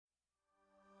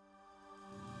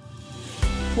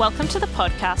Welcome to the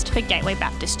podcast for Gateway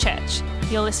Baptist Church.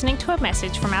 You're listening to a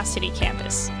message from our city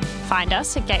campus. Find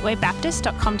us at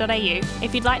gatewaybaptist.com.au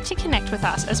if you'd like to connect with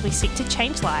us as we seek to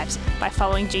change lives by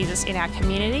following Jesus in our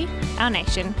community, our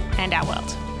nation, and our world.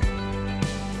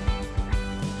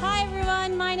 Hi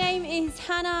everyone, my name is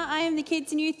Hannah. I am the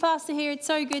Kids and Youth Pastor here. It's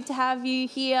so good to have you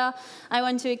here. I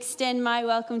want to extend my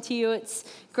welcome to you. It's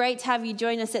great to have you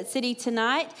join us at City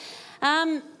tonight.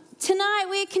 Tonight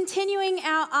we're continuing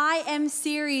our I Am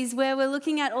series where we're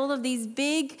looking at all of these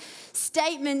big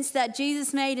statements that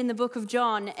Jesus made in the book of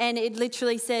John, and it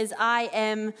literally says, I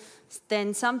am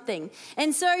then something.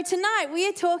 And so tonight we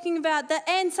are talking about the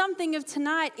and something of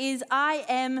tonight is I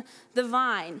am the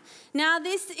vine. Now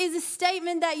this is a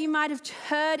statement that you might have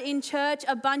heard in church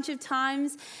a bunch of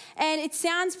times, and it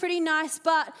sounds pretty nice,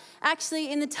 but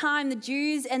actually in the time the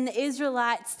Jews and the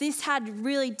Israelites, this had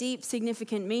really deep,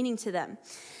 significant meaning to them.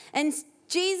 And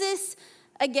Jesus,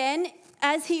 again,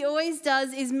 as he always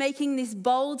does, is making this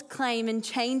bold claim and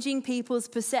changing people's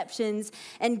perceptions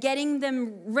and getting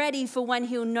them ready for when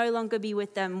he'll no longer be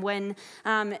with them, when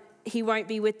he won't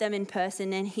be with them in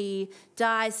person and he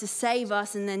dies to save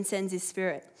us and then sends his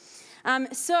Spirit.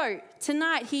 So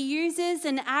tonight he uses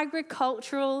an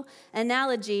agricultural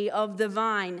analogy of the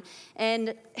vine,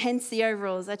 and hence the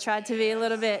overalls. I tried to be a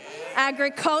little bit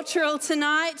agricultural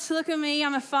tonight. Look at me,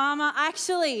 I'm a farmer. I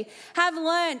actually have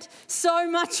learnt so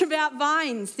much about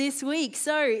vines this week.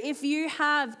 So if you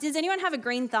have, does anyone have a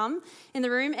green thumb in the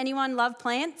room? Anyone love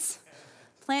plants?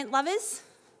 Plant lovers?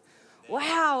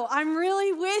 Wow, I'm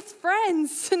really with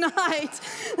friends tonight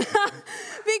because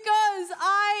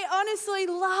I honestly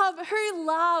who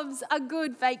loves a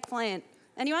good fake plant?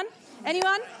 Anyone?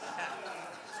 Anyone?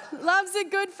 Loves a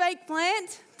good fake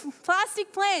plant?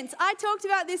 Plastic plants. I talked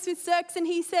about this with Cirx and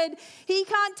he said he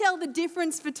can't tell the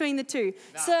difference between the two.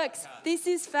 No, Cirx, this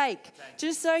is fake.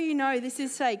 Just so you know, this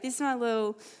is fake. This is my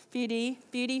little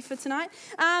beauty for tonight.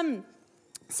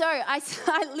 So I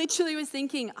literally was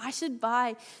thinking I should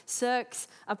buy Cirx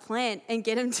a plant and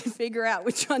get him to figure out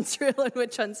which one's real and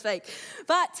which one's fake.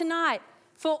 But tonight,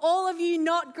 for all of you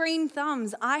not green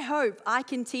thumbs, I hope I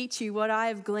can teach you what I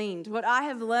have gleaned, what I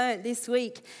have learned this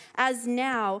week as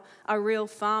now a real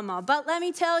farmer. But let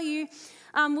me tell you,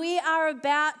 we are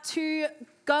about to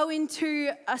go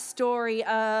into a story,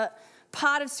 a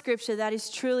part of Scripture that is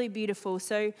truly beautiful.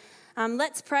 So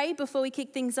let's pray before we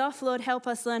kick things off. Lord, help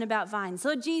us learn about vines.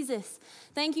 Lord Jesus,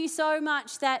 thank you so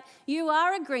much that you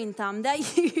are a green thumb,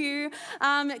 that you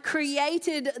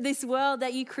created this world,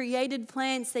 that you created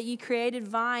plants, that you created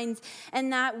vines,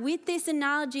 and that with this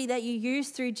analogy that you use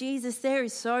through Jesus, there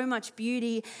is so much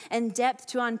beauty and depth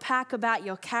to unpack about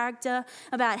your character,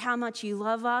 about how much you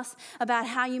love us, about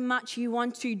how much you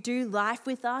want to do life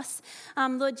with us.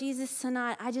 Lord Jesus,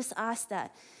 tonight, I just ask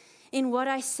that in what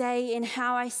I say, in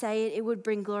how I say it, it would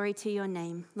bring glory to your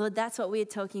name. Lord, that's what we're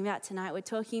talking about tonight. We're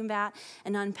talking about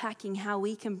and unpacking how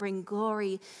we can bring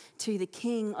glory to the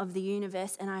King of the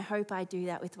universe, and I hope I do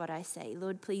that with what I say.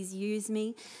 Lord, please use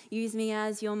me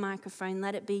as your microphone.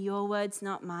 Let it be your words,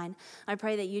 not mine. I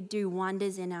pray that you'd do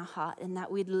wonders in our heart and that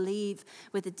we'd leave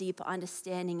with a deeper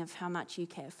understanding of how much you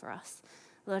care for us.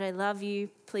 Lord, I love you.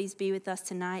 Please be with us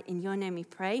tonight. In your name we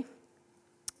pray.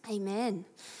 Amen.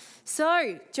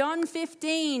 So, John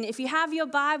 15, if you have your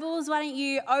Bibles, why don't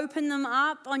you open them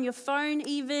up on your phone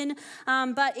even,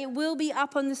 but it will be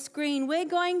up on the screen. We're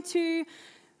going to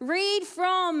read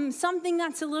from something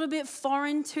that's a little bit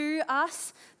foreign to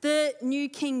us, the New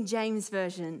King James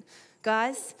Version.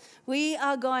 Guys, we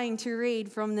are going to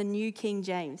read from the New King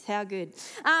James. How good.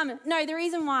 No, the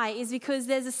reason why is because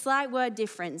there's a slight word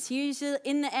difference. Usually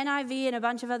in the NIV and a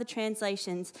bunch of other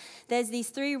translations, there's these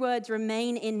three words,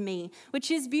 remain in me, which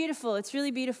is beautiful. It's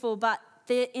really beautiful. But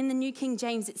in the New King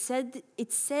James, it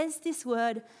says this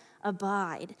word,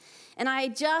 abide. And I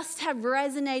just have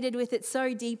resonated with it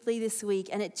so deeply this week,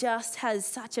 and it just has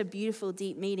such a beautiful,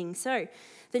 deep meaning. So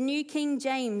the New King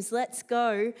James, let's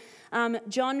go.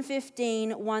 John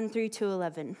 15, 1 through to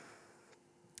 11.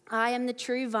 I am the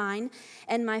true vine,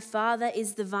 and my Father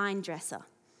is the vine dresser.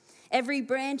 Every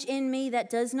branch in me that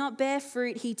does not bear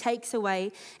fruit, he takes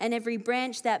away, and every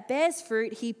branch that bears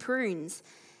fruit, he prunes,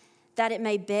 that it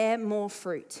may bear more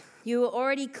fruit. You are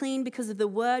already clean because of the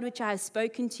word which I have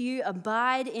spoken to you.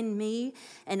 Abide in me,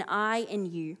 and I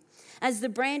in you. As the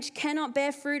branch cannot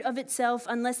bear fruit of itself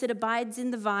unless it abides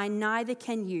in the vine, neither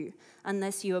can you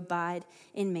unless you abide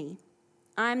in me.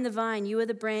 I am the vine, you are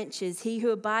the branches. He who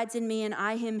abides in me and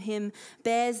I in him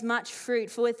bears much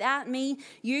fruit. For without me,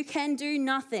 you can do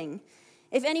nothing.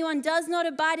 If anyone does not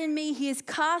abide in me, he is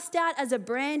cast out as a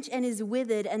branch and is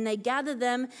withered, and they gather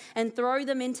them and throw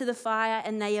them into the fire,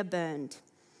 and they are burned.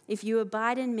 If you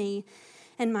abide in me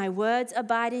and my words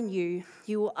abide in you,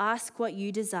 you will ask what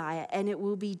you desire and it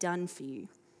will be done for you.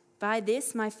 By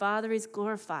this my Father is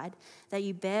glorified, that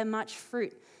you bear much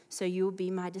fruit, so you will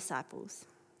be my disciples.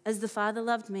 As the Father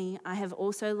loved me, I have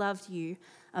also loved you.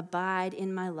 Abide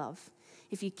in my love.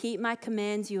 If you keep my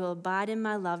commands, you will abide in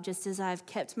my love, just as I have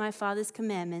kept my Father's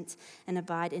commandments and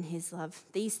abide in his love.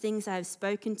 These things I have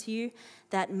spoken to you,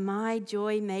 that my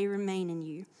joy may remain in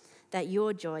you, that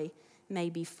your joy may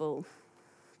be full.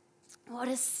 What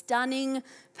a stunning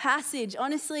passage.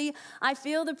 Honestly, I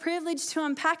feel the privilege to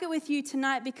unpack it with you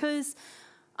tonight because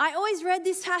I always read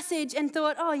this passage and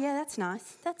thought, oh yeah, that's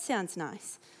nice. That sounds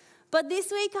nice. But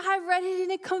this week I read it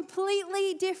in a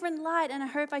completely different light, and I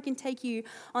hope I can take you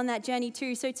on that journey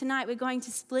too. So tonight we're going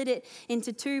to split it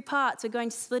into two parts. We're going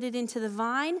to split it into the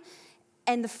vine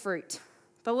and the fruit.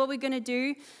 But what we're going to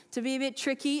do, to be a bit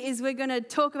tricky, is we're going to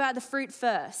talk about the fruit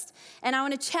first. And I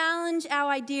want to challenge our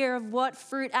idea of what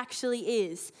fruit actually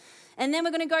is. And then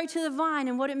we're going to go to the vine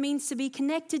and what it means to be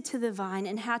connected to the vine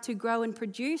and how to grow and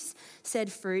produce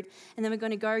said fruit. And then we're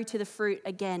going to go to the fruit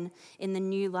again in the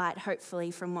new light,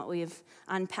 hopefully, from what we have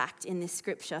unpacked in this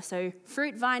scripture. So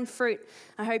fruit, vine, fruit.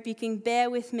 I hope you can bear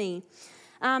with me.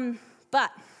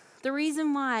 But the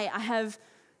reason why I have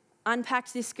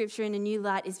unpacked this scripture in a new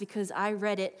light is because I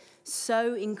read it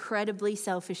so incredibly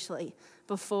selfishly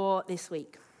before this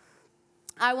week.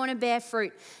 I want to bear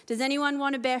fruit. Does anyone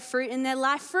want to bear fruit in their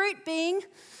life? Fruit being,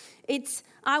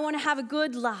 I want to have a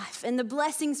good life and the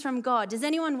blessings from God. Does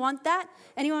anyone want that?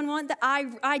 Anyone want that?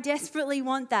 I desperately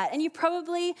want that. And you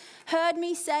probably heard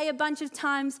me say a bunch of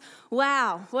times,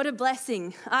 wow, what a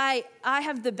blessing. I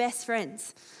have the best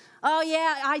friends. Oh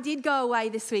yeah, I did go away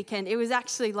this weekend. It was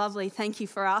actually lovely. Thank you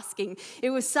for asking. It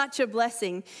was such a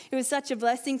blessing. It was such a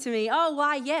blessing to me. Oh,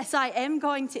 why, yes, I am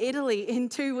going to Italy in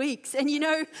 2 weeks. And you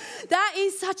know, that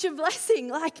is such a blessing.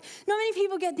 Like, not many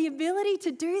people get the ability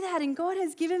to do that, and God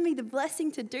has given me the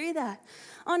blessing to do that.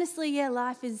 Honestly, yeah,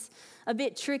 life is a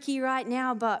bit tricky right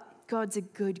now, but God's a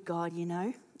good God, you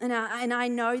know. And I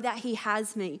know that he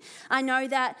has me. I know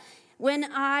that when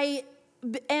I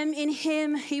am in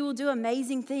him, he will do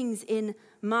amazing things in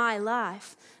my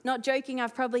life. Not joking,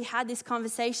 I've probably had this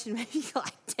conversation maybe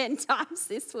like 10 times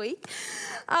this week.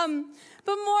 But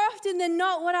more often than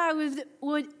not, what I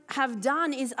would have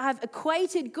done is I've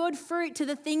equated good fruit to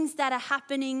the things that are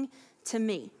happening to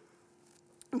me.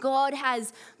 God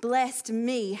has blessed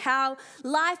me. How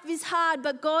life is hard,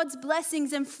 but God's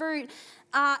blessings and fruit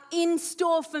are in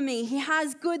store for me. He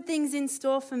has good things in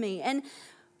store for me. And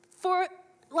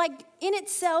in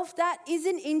itself, that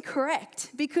isn't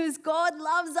incorrect because God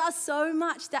loves us so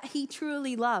much that he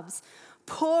truly loves,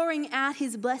 pouring out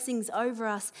his blessings over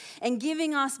us and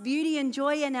giving us beauty and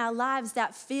joy in our lives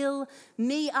that fill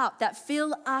me up, that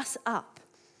fill us up.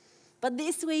 But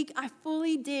this week, I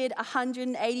fully did a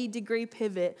 180-degree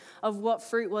pivot of what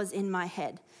fruit was in my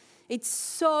head. It's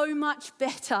so much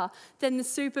better than the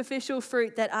superficial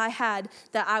fruit that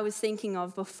I was thinking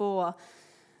of before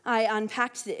I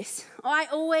unpacked this. I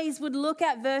always would look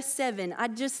at verse 7.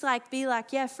 I'd just be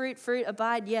like, yeah, fruit,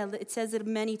 abide. Yeah, it says it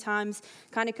many times,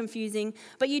 kind of confusing.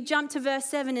 But you jump to verse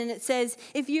 7 and it says,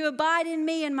 if you abide in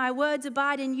me and my words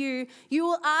abide in you, you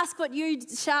will ask what you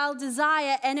shall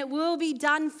desire and it will be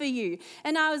done for you.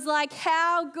 And I was like,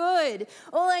 how good.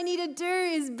 All I need to do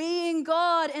is be in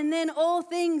God and then all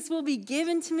things will be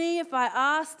given to me if I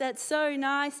ask. That's so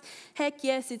nice. Heck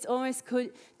yes, it's almost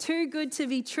too good to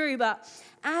be true. But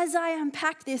as I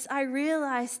unpack this, I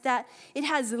realized that it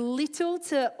has little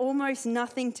to almost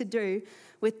nothing to do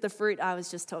with the fruit I was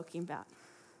just talking about.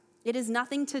 It has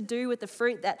nothing to do with the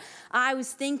fruit that I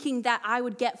was thinking that I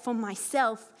would get for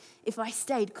myself if I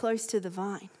stayed close to the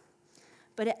vine.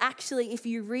 But it actually, if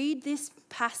you read this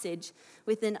passage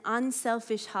with an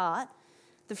unselfish heart,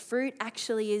 the fruit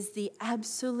actually is the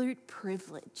absolute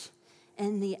privilege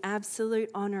and the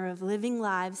absolute honor of living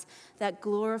lives that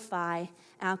glorify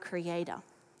our Creator,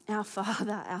 our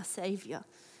Father, our Savior.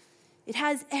 It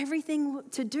has everything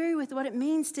to do with what it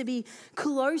means to be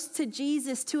close to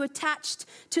Jesus, to attached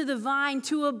to the vine,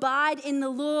 to abide in the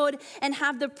Lord and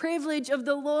have the privilege of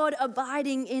the Lord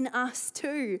abiding in us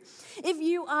too. If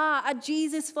you are a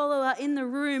Jesus follower in the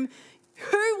room,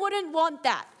 who wouldn't want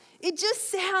that? It just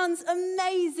sounds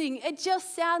amazing. It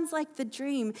just sounds like the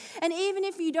dream. And even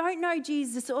if you don't know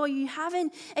Jesus or you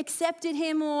haven't accepted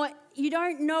him or you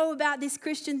don't know about this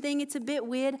Christian thing, it's a bit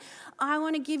weird, I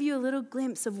want to give you a little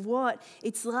glimpse of what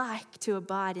it's like to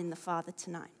abide in the Father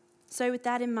tonight. So with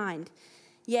that in mind,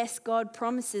 yes, God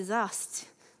promises us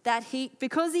that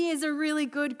because he is a really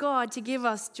good God, to give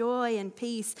us joy and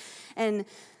peace and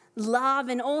love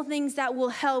and all things that will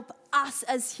help us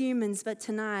as humans. But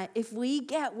tonight, if we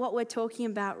get what we're talking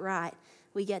about right,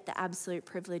 we get the absolute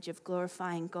privilege of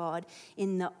glorifying God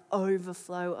in the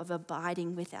overflow of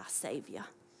abiding with our Savior,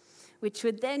 which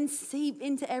would then seep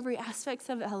into every aspect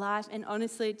of our life. And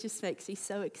honestly, it just makes me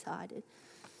so excited.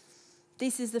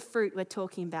 This is the fruit we're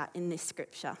talking about in this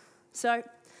scripture. So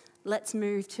let's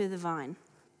move to the vine.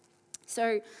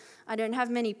 So I don't have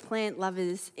many plant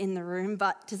lovers in the room,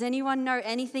 but does anyone know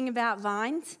anything about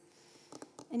vines?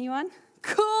 Anyone?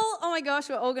 Cool. Oh my gosh,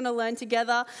 we're all going to learn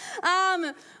together.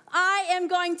 I am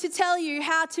going to tell you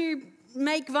how to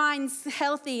make vines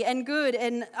healthy and good,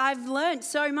 and I've learned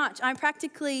so much. I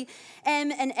practically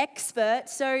am an expert.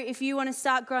 So if you want to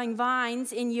start growing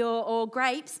vines or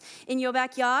grapes in your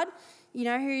backyard, you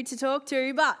know who to talk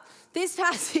to. But this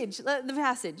passage,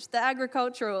 the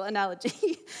agricultural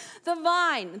analogy, the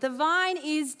vine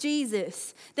is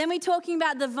Jesus. Then we're talking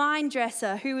about the vine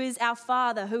dresser, who is our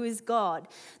Father, who is God.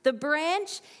 The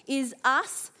branch is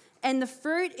us, and the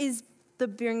fruit is the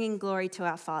bringing glory to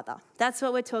our Father. That's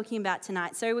what we're talking about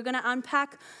tonight. So we're going to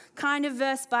unpack kind of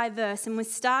verse by verse, and we'll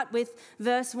start with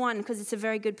verse 1 because it's a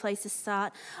very good place to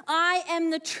start. I am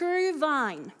the true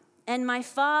vine, and my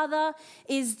Father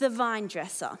is the vine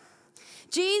dresser.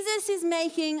 Jesus is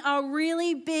making a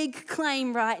really big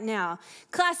claim right now.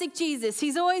 Classic Jesus.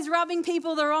 He's always rubbing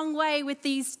people the wrong way with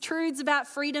these truths about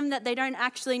freedom that they don't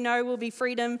actually know will be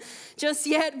freedom just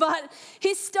yet. But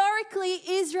historically,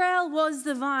 Israel was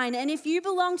the vine. And if you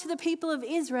belong to the people of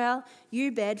Israel,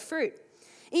 you bear fruit.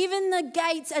 Even the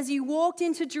gates, as you walked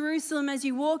into Jerusalem, as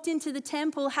you walked into the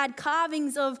temple, had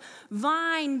carvings of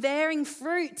vine bearing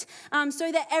fruit,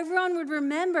 so that everyone would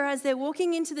remember as they're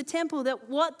walking into the temple that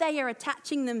what they are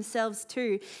attaching themselves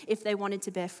to if they wanted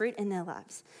to bear fruit in their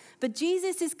lives. But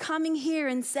Jesus is coming here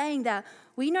and saying that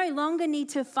we no longer need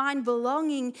to find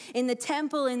belonging in the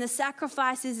temple, in the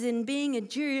sacrifices, in being a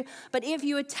Jew, but if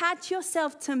you attach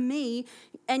yourself to me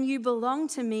and you belong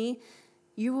to me,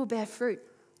 you will bear fruit.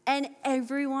 And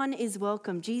everyone is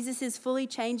welcome. Jesus is fully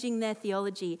changing their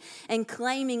theology and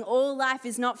claiming all life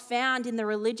is not found in the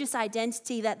religious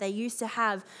identity that they used to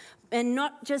have, and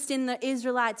not just in the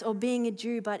Israelites or being a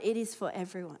Jew, but it is for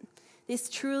everyone. This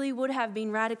truly would have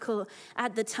been radical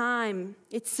at the time.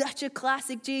 It's such a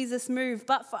classic Jesus move.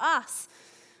 But for us,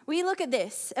 we look at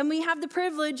this and we have the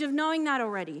privilege of knowing that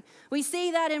already. We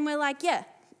see that and we're like, yeah.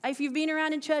 If you've been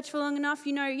around in church for long enough,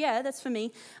 you know, yeah, that's for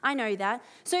me. I know that.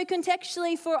 So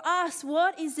contextually for us,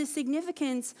 what is the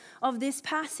significance of this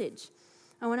passage?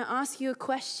 I want to ask you a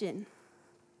question.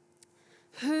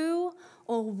 Who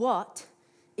or what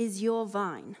is your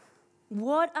vine?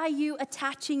 What are you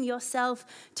attaching yourself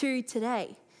to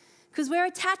today? Because we're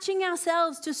attaching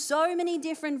ourselves to so many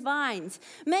different vines.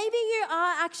 Maybe you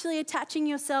are actually attaching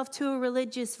yourself to a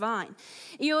religious vine.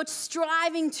 You're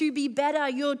striving to be better.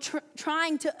 You're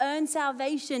trying to earn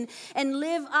salvation and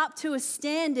live up to a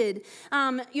standard.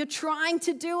 You're trying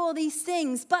to do all these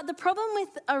things. But the problem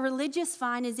with a religious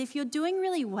vine is if you're doing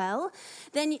really well,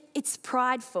 then it's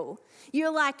prideful.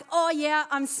 You're like, oh yeah,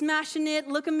 I'm smashing it.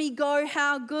 Look at me go,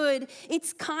 how good.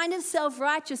 It's kind of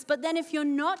self-righteous. But then if you're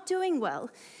not doing well,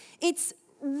 it's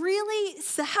really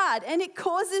sad and it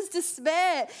causes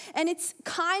despair and it's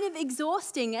kind of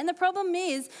exhausting. And the problem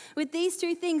is with these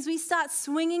two things, we start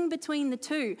swinging between the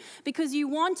two because you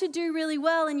want to do really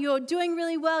well and you're doing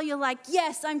really well. You're like,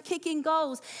 yes, I'm kicking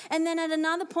goals. And then at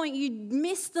another point, you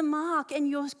miss the mark and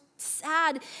you're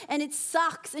sad and it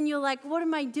sucks and you're like, what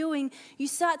am I doing? You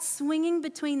start swinging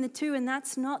between the two, and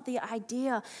that's not the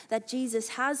idea that Jesus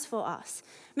has for us.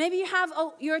 Maybe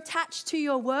you're attached to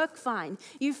your work vine.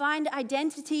 You find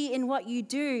identity in what you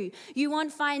do. You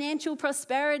want financial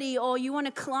prosperity, or you want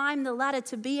to climb the ladder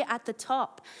to be at the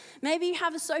top. Maybe you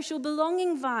have a social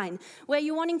belonging vine where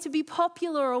you're wanting to be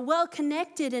popular or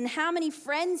well-connected and how many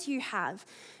friends you have.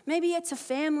 Maybe it's a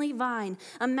family vine,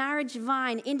 a marriage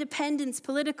vine, independence,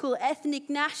 political, ethnic,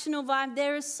 national vine.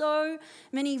 There are so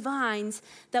many vines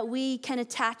that we can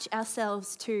attach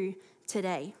ourselves to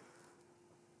today.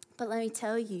 But let me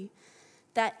tell you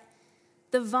that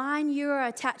the vine you are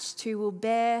attached to will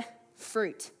bear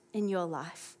fruit in your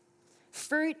life.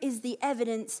 Fruit is the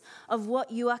evidence of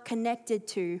what you are connected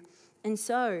to. And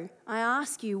so I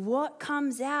ask you, what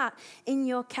comes out in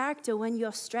your character when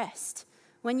you're stressed,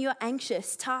 when you're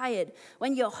anxious, tired,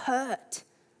 when you're hurt?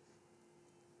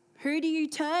 Who do you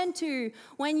turn to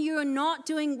when you're not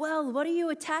doing well? What are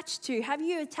you attached to? Have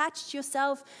you attached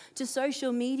yourself to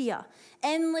social media,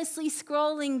 endlessly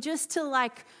scrolling just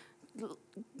to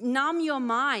numb your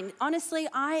mind? Honestly,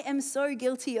 I am so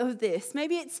guilty of this.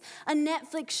 Maybe it's a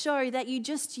Netflix show that you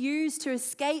just use to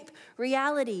escape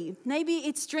reality. Maybe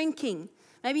it's drinking.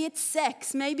 Maybe it's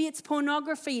sex, maybe it's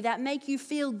pornography that make you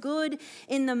feel good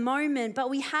in the moment. But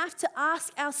we have to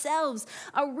ask ourselves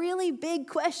a really big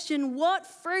question. What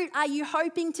fruit are you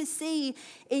hoping to see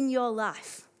in your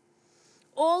life?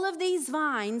 All of these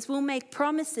vines will make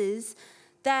promises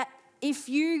that if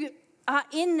you are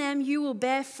in them, you will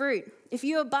bear fruit. If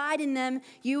you abide in them,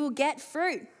 you will get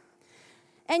fruit.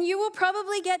 And you will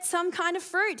probably get some kind of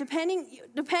fruit. Depending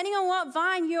on what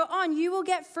vine you're on, you will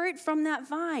get fruit from that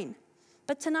vine.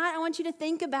 But tonight I want you to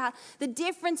think about the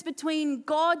difference between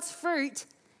God's fruit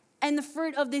and the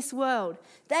fruit of this world.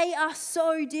 They are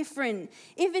so different.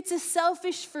 If it's a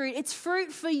selfish fruit, it's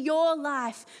fruit for your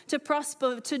life to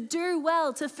prosper, to do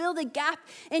well, to fill the gap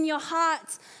in your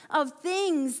heart of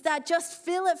things that just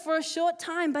fill it for a short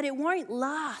time, but it won't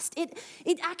last.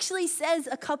 It actually says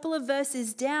a couple of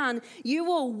verses down, you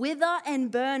will wither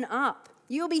and burn up.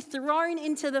 You'll be thrown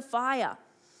into the fire.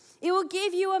 It will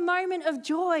give you a moment of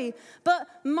joy, but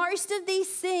most of these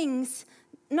things,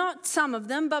 not some of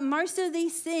them, but most of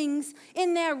these things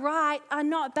in their right are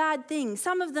not bad things.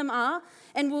 Some of them are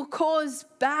and will cause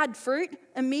bad fruit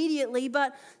immediately,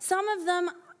 but some of them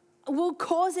will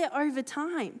cause it over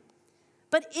time.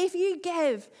 But if you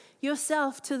give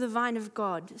yourself to the vine of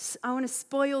God, I want to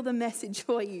spoil the message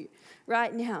for you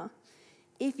right now.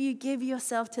 If you give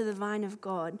yourself to the vine of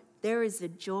God, there is a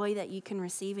joy that you can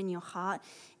receive in your heart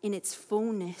in its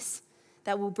fullness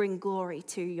that will bring glory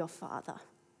to your Father.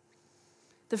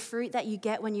 The fruit that you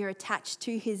get when you're attached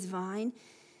to his vine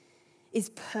is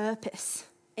purpose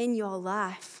in your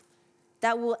life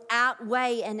that will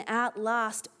outweigh and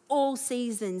outlast all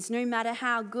seasons, no matter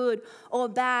how good or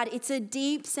bad. It's a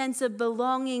deep sense of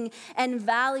belonging and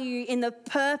value in the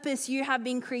purpose you have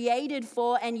been created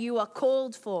for and you are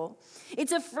called for.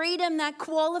 It's a freedom that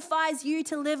qualifies you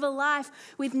to live a life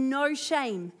with no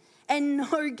shame and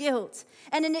no guilt.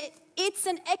 And it's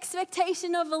an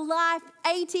expectation of a life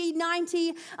 80,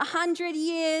 90, 100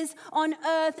 years on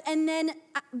earth, and then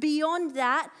beyond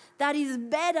that, that is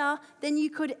better than you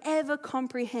could ever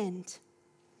comprehend.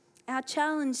 Our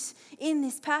challenge in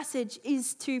this passage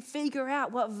is to figure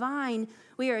out what vine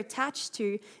we are attached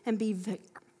to and be very,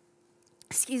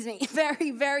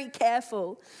 very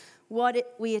careful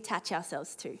what we attach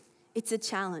ourselves to. It's a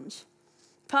challenge.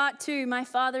 Part 2, my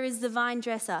father is the vine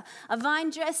dresser. A vine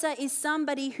dresser is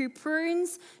somebody who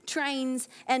prunes, trains,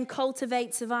 and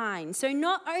cultivates a vine. So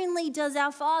not only does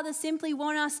our Father simply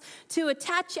want us to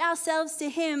attach ourselves to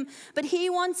him, but he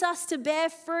wants us to bear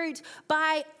fruit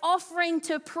by offering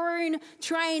to prune,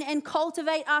 train, and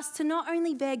cultivate us to not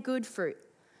only bear good fruit,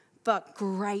 but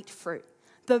great fruit,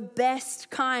 the best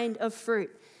kind of fruit.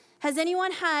 Has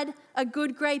anyone had a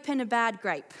good grape and a bad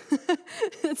grape?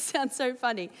 That sounds so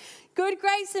funny. Good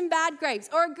grapes and bad grapes,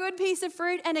 or a good piece of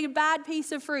fruit and a bad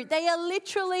piece of fruit. They are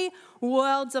literally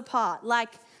worlds apart.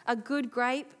 Like a good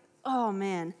grape, oh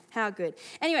man, how good.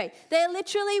 Anyway, they're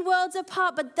literally worlds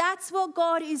apart, but that's what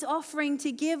God is offering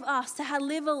to give us, to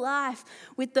live a life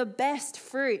with the best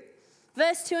fruit.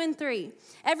 Verse 2 and 3,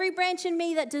 every branch in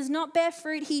me that does not bear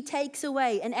fruit, he takes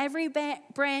away. And every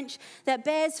branch that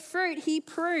bears fruit, he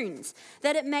prunes,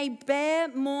 that it may bear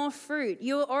more fruit.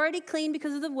 You are already clean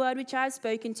because of the word which I have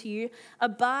spoken to you.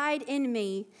 Abide in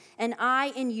me, and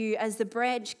I in you, as the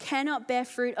branch cannot bear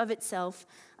fruit of itself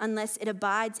unless it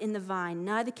abides in the vine.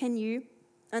 Neither can you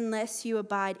unless you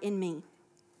abide in me.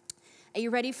 Are you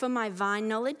ready for my vine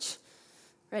knowledge?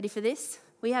 Ready for this?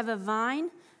 We have a vine,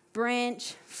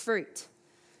 branch, fruit.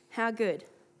 How good.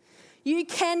 You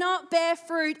cannot bear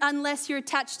fruit unless you're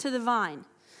attached to the vine.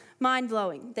 Mind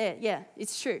blowing. There, yeah,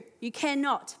 it's true. You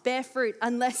cannot bear fruit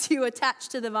unless you attach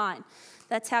to the vine.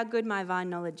 That's how good my vine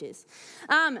knowledge is.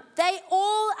 They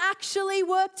all actually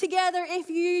work together if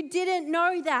you didn't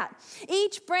know that.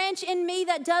 Each branch in me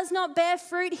that does not bear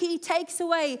fruit, he takes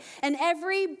away. And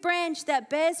every branch that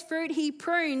bears fruit, he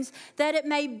prunes, that it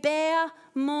may bear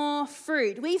more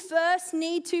fruit. We first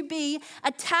need to be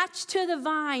attached to the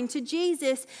vine, to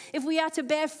Jesus, if we are to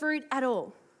bear fruit at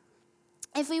all.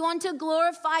 If we want to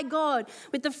glorify God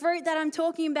with the fruit that I'm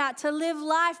talking about, to live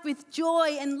life with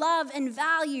joy and love and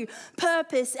value,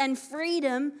 purpose and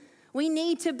freedom, we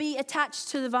need to be attached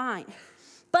to the vine.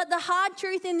 But the hard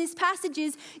truth in this passage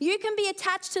is you can be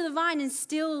attached to the vine and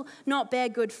still not bear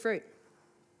good fruit.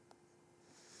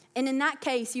 And in that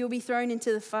case, you'll be thrown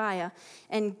into the fire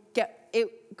and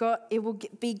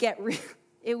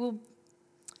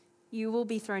you will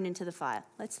be thrown into the fire.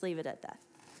 Let's leave it at that.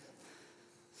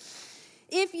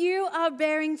 If you are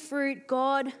bearing fruit,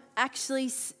 God actually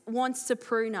wants to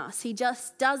prune us. He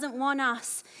just doesn't want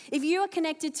us. If you are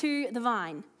connected to the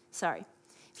vine,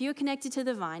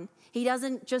 He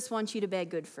doesn't just want you to bear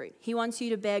good fruit. He wants you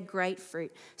to bear great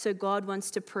fruit. So God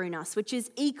wants to prune us, which is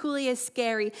equally as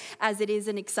scary as it is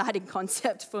an exciting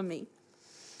concept for me.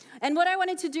 And what I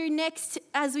wanted to do next,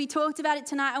 as we talked about it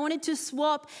tonight, I wanted to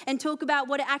swap and talk about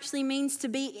what it actually means to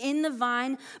be in the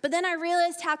vine. But then I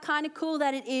realized how kind of cool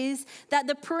that it is that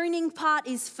the pruning part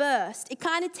is first. It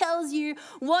kind of tells you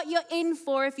what you're in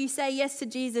for if you say yes to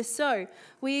Jesus. So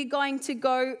we're going to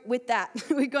go with that.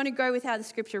 We're going to go with how the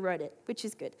scripture wrote it, which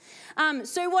is good.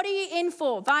 So what are you in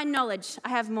for? Vine knowledge. I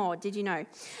have more. Did you know?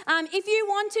 If you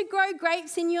want to grow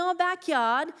grapes in your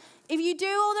backyard, if you do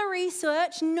all the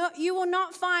research, you will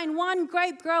not find one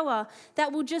grape grower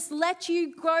that will just let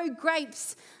you grow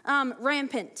grapes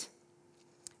rampant.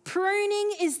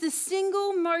 Pruning is the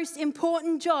single most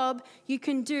important job you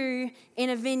can do in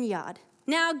a vineyard.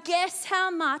 Now, guess how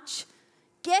much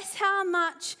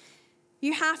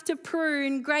you have to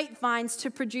prune grapevines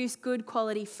to produce good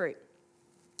quality fruit.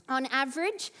 On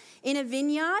average, in a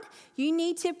vineyard, you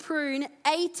need to prune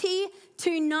 80 to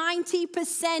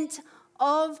 90%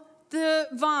 of the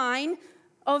vine,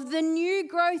 of the new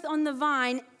growth on the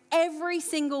vine, every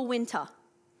single winter.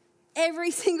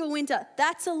 Every single winter.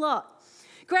 That's a lot.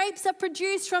 Grapes are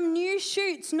produced from new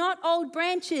shoots, not old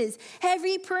branches.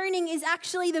 Heavy pruning is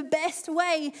actually the best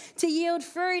way to yield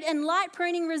fruit, and light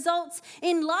pruning results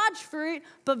in large fruit,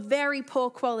 but very poor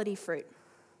quality fruit.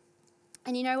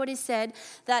 And you know what is said?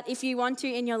 That if you want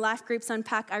to in your life groups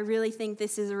unpack, I really think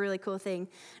this is a really cool thing.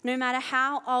 No matter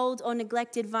how old or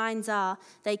neglected vines are,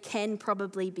 they can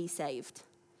probably be saved.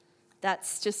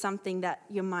 That's just something that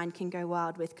your mind can go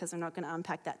wild with, because I'm not going to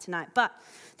unpack that tonight. But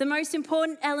the most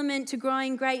important element to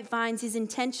growing grapevines is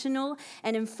intentional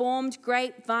and informed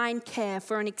grapevine care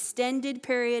for an extended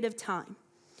period of time.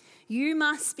 You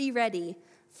must be ready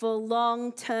for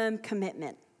long-term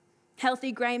commitment.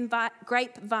 Healthy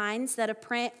grapevines that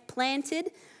are planted,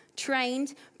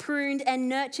 trained, pruned, and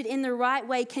nurtured in the right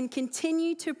way can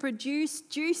continue to produce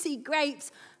juicy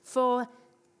grapes for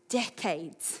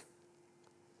decades.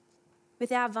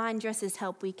 With our vine dressers'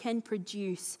 help, we can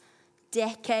produce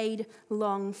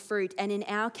decade-long fruit, and in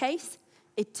our case,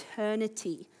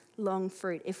 eternity-long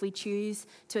fruit if we choose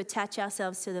to attach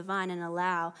ourselves to the vine and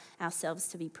allow ourselves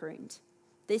to be pruned.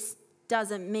 This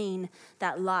doesn't mean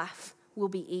that life will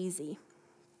be easy.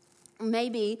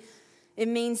 Maybe it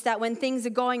means that when things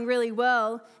are going really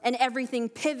well and everything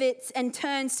pivots and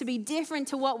turns to be different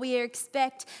to what we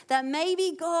expect, that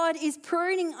maybe God is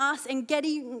pruning us and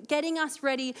getting us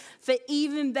ready for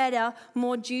even better,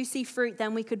 more juicy fruit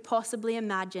than we could possibly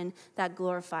imagine that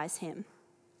glorifies Him.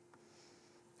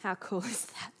 How cool is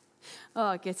that?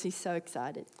 Oh, it gets me so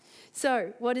excited.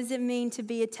 So, what does it mean to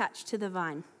be attached to the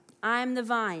vine? I am the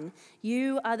vine,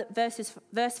 you are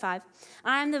verse 5.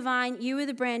 I am the vine, you are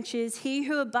the branches. He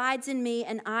who abides in me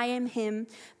and I am him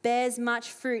bears much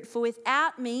fruit, for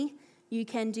without me you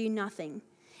can do nothing.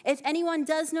 If anyone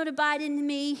does not abide in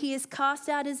me, he is cast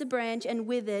out as a branch and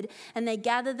withered, and they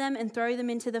gather them and throw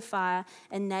them into the fire,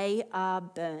 and they are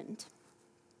burned.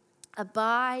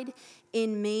 Abide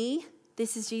in me.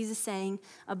 This is Jesus saying,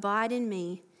 abide in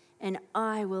me, and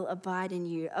I will abide in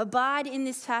you. Abide in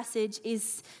this passage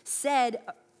is said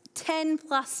 10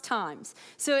 plus times.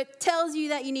 So it tells you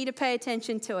that you need to pay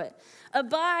attention to it.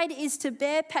 Abide is to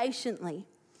bear patiently,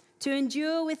 to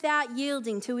endure without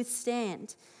yielding, to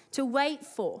withstand, to wait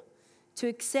for, to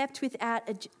accept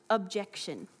without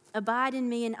objection. Abide in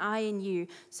me and I in you.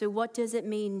 So what does it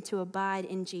mean to abide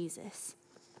in Jesus?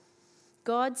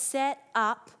 God set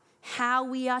up how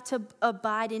we are to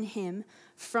abide in him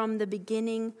from the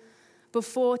beginning,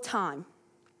 before time.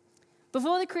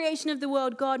 Before the creation of the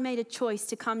world, God made a choice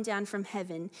to come down from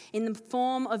heaven in the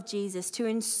form of Jesus, to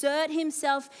insert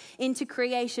himself into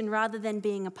creation rather than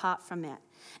being apart from it.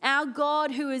 Our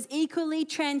God, who is equally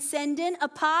transcendent,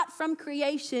 apart from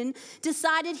creation,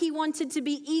 decided he wanted to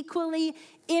be equally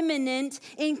immanent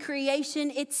in creation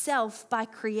itself by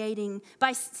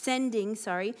sending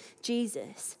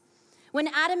Jesus. When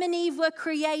Adam and Eve were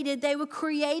created, they were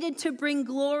created to bring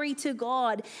glory to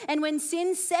God. And when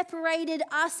sin separated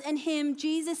us and him,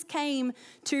 Jesus came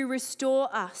to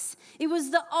restore us. It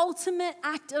was the ultimate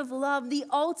act of love, the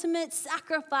ultimate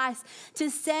sacrifice to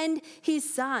send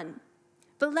his son.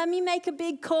 But let me make a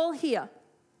big call here.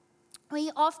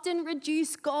 We often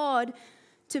reduce God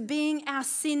to being our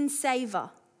sin saver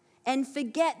and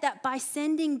forget that by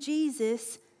sending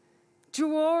Jesus,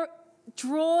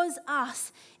 draws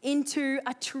us into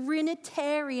a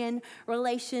Trinitarian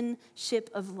relationship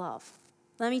of love.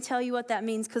 Let me tell you what that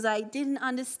means, because I didn't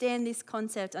understand this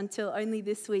concept until only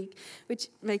this week, which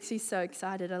makes me so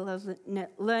excited. I love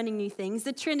learning new things.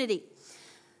 The Trinity.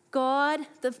 God,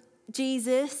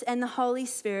 Jesus and the Holy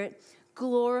Spirit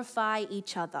glorify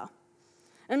each other.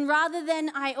 And rather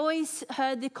than, I always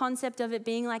heard the concept of it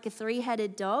being like a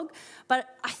three-headed dog,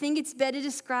 but I think it's better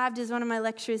described, as one of my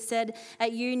lecturers said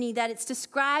at uni, that it's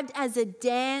described as a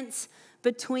dance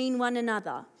between one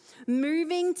another,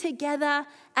 moving together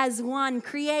as one,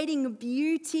 creating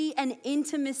beauty and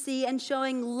intimacy and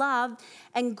showing love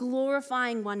and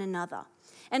glorifying one another.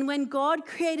 And when God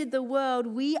created the world,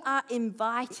 we are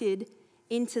invited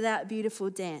into that beautiful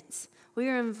dance. We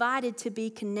are invited to be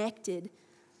connected.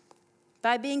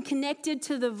 By being connected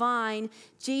to the vine,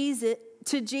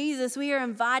 Jesus, we are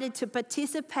invited to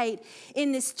participate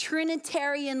in this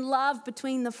Trinitarian love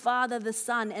between the Father, the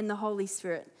Son, and the Holy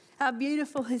Spirit. How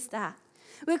beautiful is that?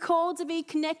 We're called to be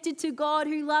connected to God,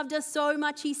 who loved us so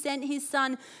much he sent his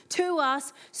Son to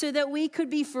us so that we could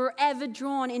be forever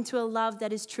drawn into a love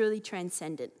that is truly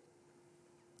transcendent.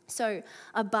 So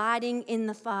abiding in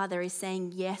the Father is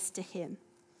saying yes to him,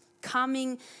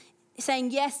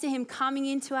 saying yes to him coming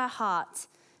into our hearts,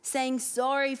 saying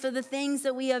sorry for the things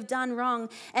that we have done wrong,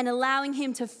 and allowing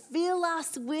him to fill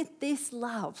us with this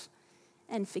love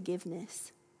and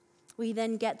forgiveness. We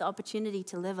then get the opportunity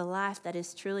to live a life that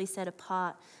is truly set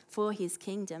apart for his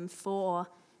kingdom, for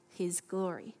his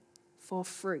glory, for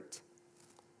fruit.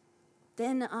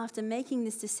 Then after making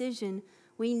this decision,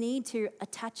 we need to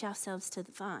attach ourselves to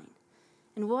the vine.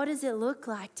 And what does it look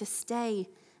like to stay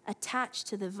attached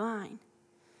to the vine?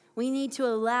 We need to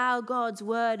allow God's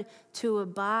word to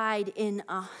abide in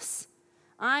us.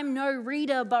 I'm no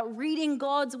reader, but reading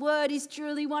God's word is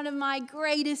truly one of my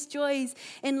greatest joys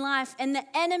in life. And the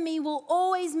enemy will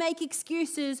always make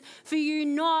excuses for you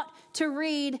not to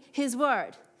read his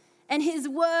word. And his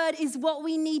word is what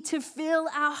we need to fill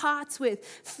our hearts with,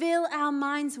 fill our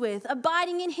minds with.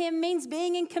 Abiding in him means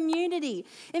being in community.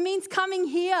 It means coming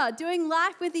here, doing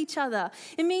life with each other.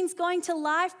 It means going to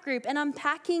life group and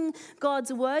unpacking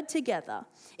God's word together.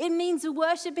 It means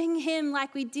worshiping him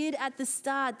like we did at the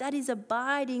start. That is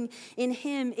abiding in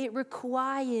him. It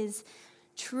requires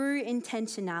true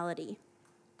intentionality.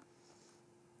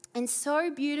 And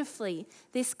so beautifully,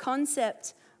 this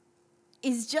concept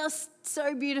is just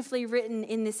so beautifully written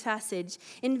in this passage.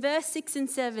 In verse 6 and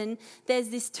 7, there's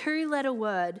this 2-letter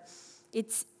word.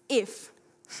 It's if.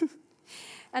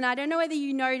 And I don't know whether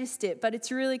you noticed it, but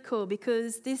it's really cool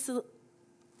because this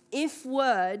if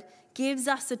word gives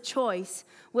us a choice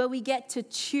where we get to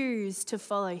choose to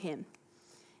follow him.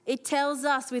 It tells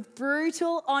us with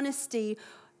brutal honesty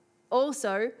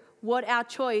also what our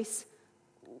choice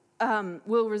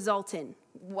will result in,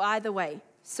 either way.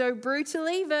 So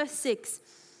brutally, verse 6,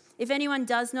 if anyone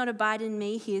does not abide in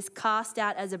me, he is cast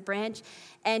out as a branch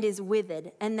and is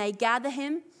withered. And they gather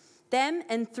them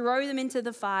and throw them into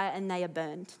the fire and they are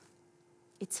burned.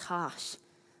 It's harsh,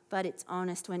 but it's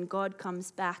honest. When God comes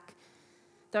back,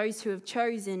 those who have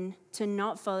chosen to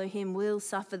not follow him will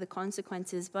suffer the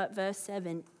consequences. But verse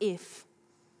 7, if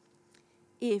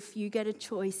you get a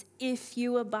choice, if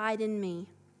you abide in me,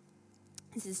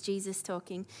 this is Jesus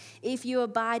talking. If you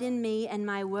abide in me and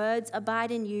my words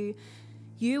abide in you,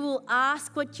 you will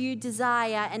ask what you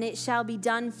desire and it shall be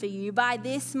done for you. By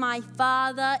this my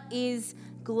Father is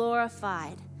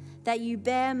glorified, that you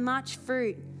bear much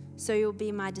fruit, so you'll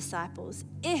be my disciples.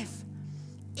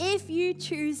 If you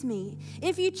choose me,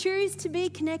 if you choose to be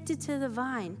connected to the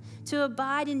vine, to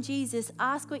abide in Jesus,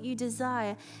 ask what you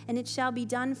desire and it shall be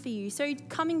done for you. So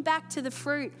coming back to the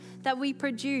fruit that we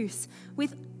produce,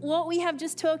 with what we have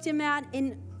just talked about,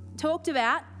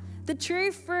 the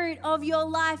true fruit of your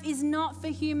life is not for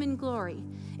human glory.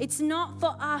 It's not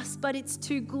for us, but it's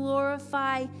to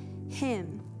glorify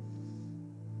him.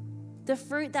 The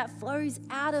fruit that flows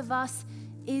out of us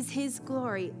is his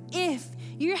glory. If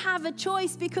you have a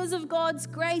choice because of God's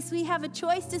grace, we have a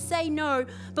choice to say no,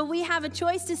 but we have a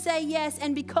choice to say yes.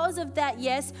 And because of that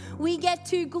yes, we get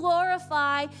to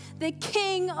glorify the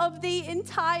King of the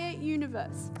entire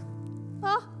universe.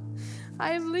 Oh, I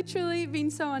have literally been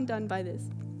so undone by this.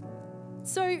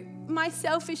 So my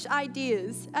selfish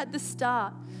ideas at the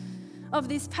start of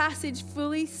this passage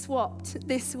fully swapped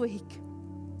this week.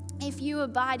 If you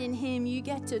abide in him, you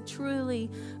get to truly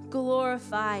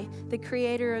glorify the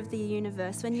creator of the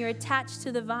universe. When you're attached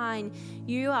to the vine,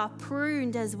 you are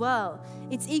pruned as well.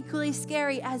 It's equally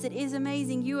scary as it is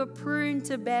amazing. You are pruned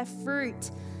to bear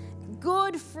fruit,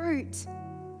 good fruit.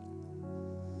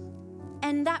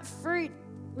 And that fruit,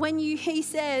 when he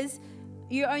says,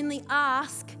 you only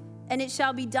ask and it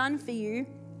shall be done for you,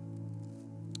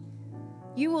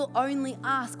 you will only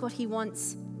ask what he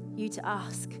wants you to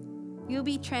ask. You'll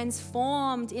be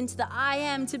transformed into the I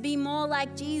am, to be more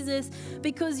like Jesus,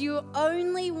 because you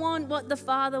only want what the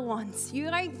Father wants.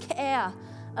 You don't care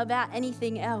about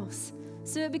anything else.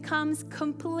 So it becomes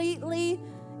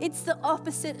it's the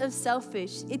opposite of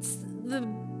selfish. It's the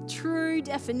true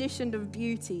definition of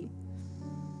beauty.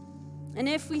 And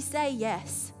if we say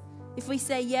yes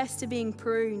to being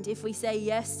pruned, if we say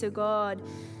yes to God,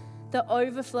 the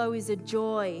overflow is a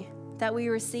joy that we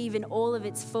receive in all of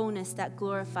its fullness that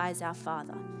glorifies our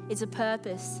Father. It's a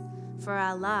purpose for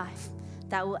our life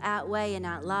that will outweigh and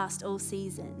outlast all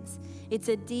seasons. It's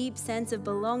a deep sense of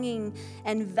belonging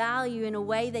and value in a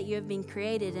way that you have been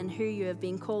created and who you have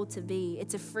been called to be.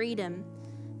 It's a freedom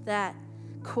that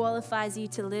qualifies you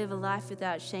to live a life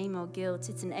without shame or guilt.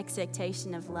 It's an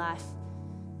expectation of life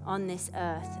on this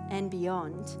earth and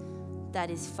beyond that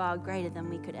is far greater than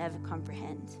we could ever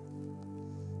comprehend.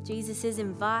 Jesus is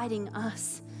inviting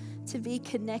us to be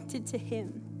connected to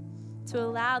Him, to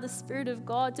allow the Spirit of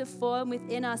God to form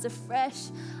within us a fresh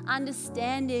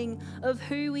understanding of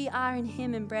who we are in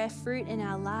Him and bear fruit in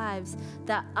our lives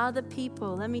that other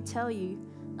people, let me tell you,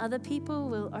 other people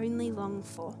will only long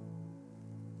for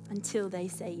until they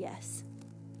say yes.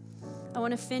 I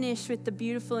want to finish with the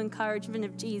beautiful encouragement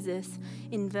of Jesus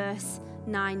in verse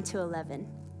 9 to 11.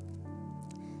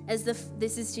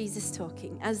 This is Jesus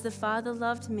talking. As the Father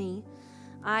loved me,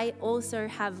 I also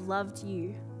have loved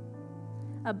you.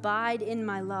 Abide in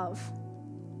my love.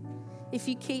 If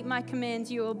you keep my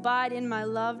commands, you will abide in my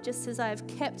love, just as I have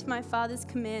kept my Father's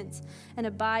commands and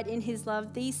abide in His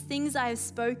love. These things I have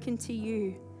spoken to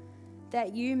you,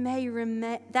 that you may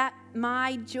that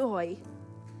my joy,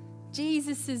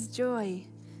 Jesus' joy,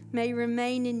 may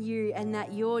remain in you, and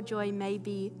that your joy may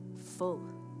be full.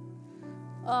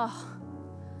 Oh,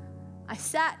 I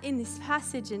sat in this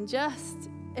passage and just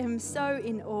am so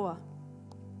in awe.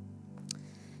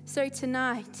 So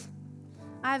tonight,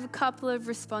 I have a couple of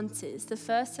responses. The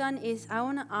first one is, I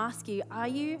want to ask you, are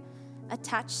you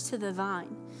attached to the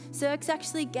vine? Zirks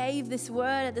actually gave this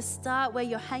word at the start where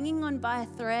you're hanging on by a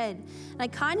thread. And I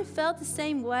kind of felt the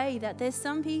same way, that there's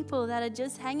some people that are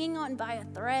just hanging on by a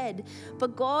thread.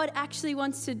 But God actually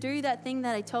wants to do that thing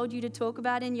that I told you to talk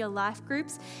about in your life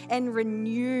groups and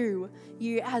renew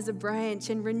you as a branch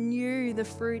and renew the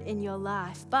fruit in your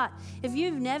life. But if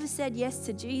you've never said yes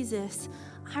to Jesus,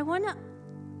 I want to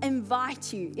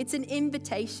invite you. It's an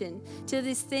invitation to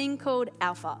this thing called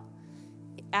Alpha.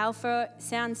 Alpha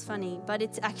sounds funny, but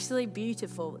it's actually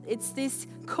beautiful. It's this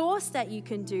course that you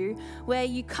can do where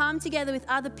you come together with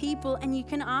other people and you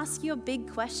can ask your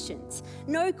big questions.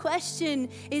 No question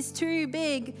is too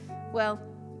big. Well,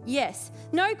 yes,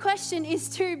 no question is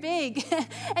too big.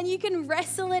 And you can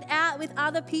wrestle it out with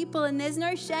other people, and there's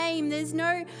no shame. There's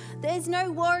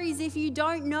no worries if you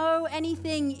don't know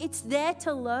anything. It's there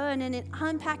to learn, and it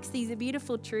unpacks these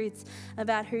beautiful truths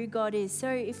about who God is. So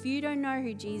if you don't know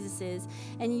who Jesus is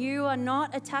and you are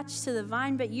not attached to the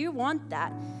vine, but you want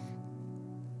that,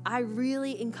 I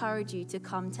really encourage you to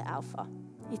come to Alpha.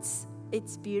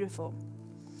 It's beautiful.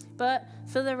 But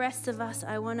for the rest of us,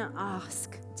 I want to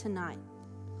ask tonight,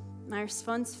 my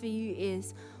response for you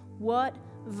is, what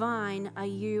vine are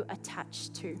you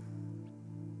attached to?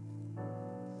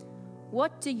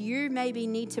 What do you maybe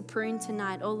need to prune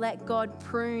tonight, or let God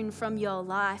prune from your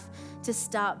life to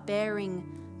start bearing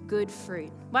good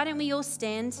fruit? Why don't we all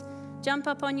stand, jump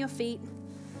up on your feet.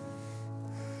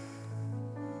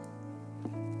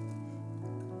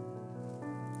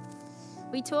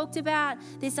 We talked about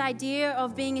this idea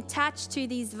of being attached to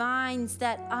these vines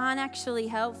that aren't actually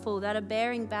helpful, that are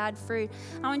bearing bad fruit.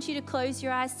 I want you to close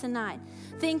your eyes tonight.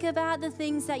 Think about the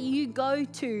things that you go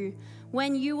to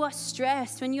when you are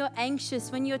stressed, when you're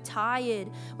anxious, when you're tired,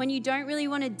 when you don't really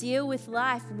want to deal with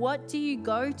life. What do you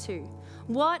go to?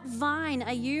 What vine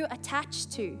are you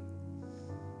attached to?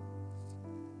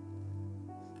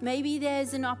 Maybe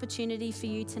there's an opportunity for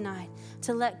you tonight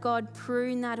to let God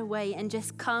prune that away and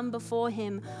just come before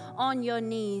Him on your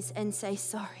knees and say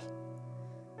sorry.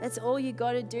 That's all you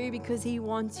got to do, because He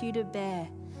wants you to bear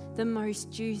the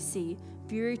most juicy,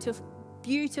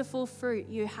 beautiful fruit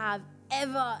you have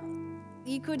ever,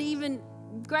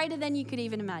 greater than you could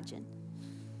even imagine.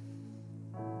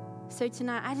 So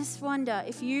tonight, I just wonder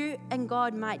if you and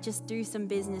God might just do some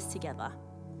business together.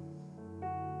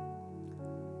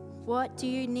 What do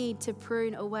you need to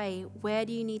prune away? Where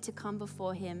do you need to come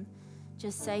before Him?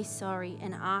 Just say sorry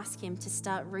and ask Him to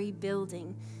start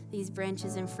rebuilding these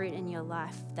branches and fruit in your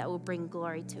life that will bring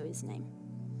glory to His name.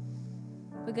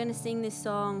 We're going to sing this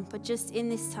song, but just in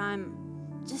this time,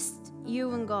 just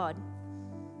you and God.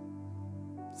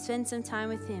 Spend some time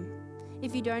with Him.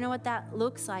 If you don't know what that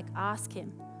looks like, ask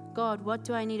Him. God, what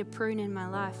do I need to prune in my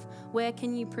life? Where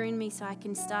can you prune me so I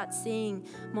can start seeing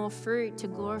more fruit to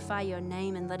glorify your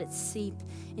name and let it seep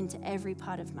into every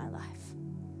part of my life?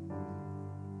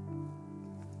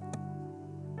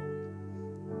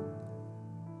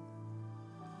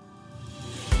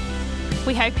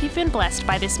 We hope you've been blessed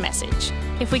by this message.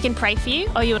 If we can pray for you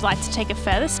or you would like to take a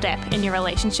further step in your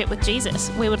relationship with Jesus,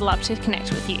 we would love to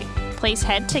connect with you. Please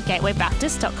head to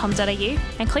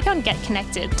gatewaybaptist.com.au and click on Get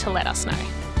Connected to let us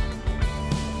know.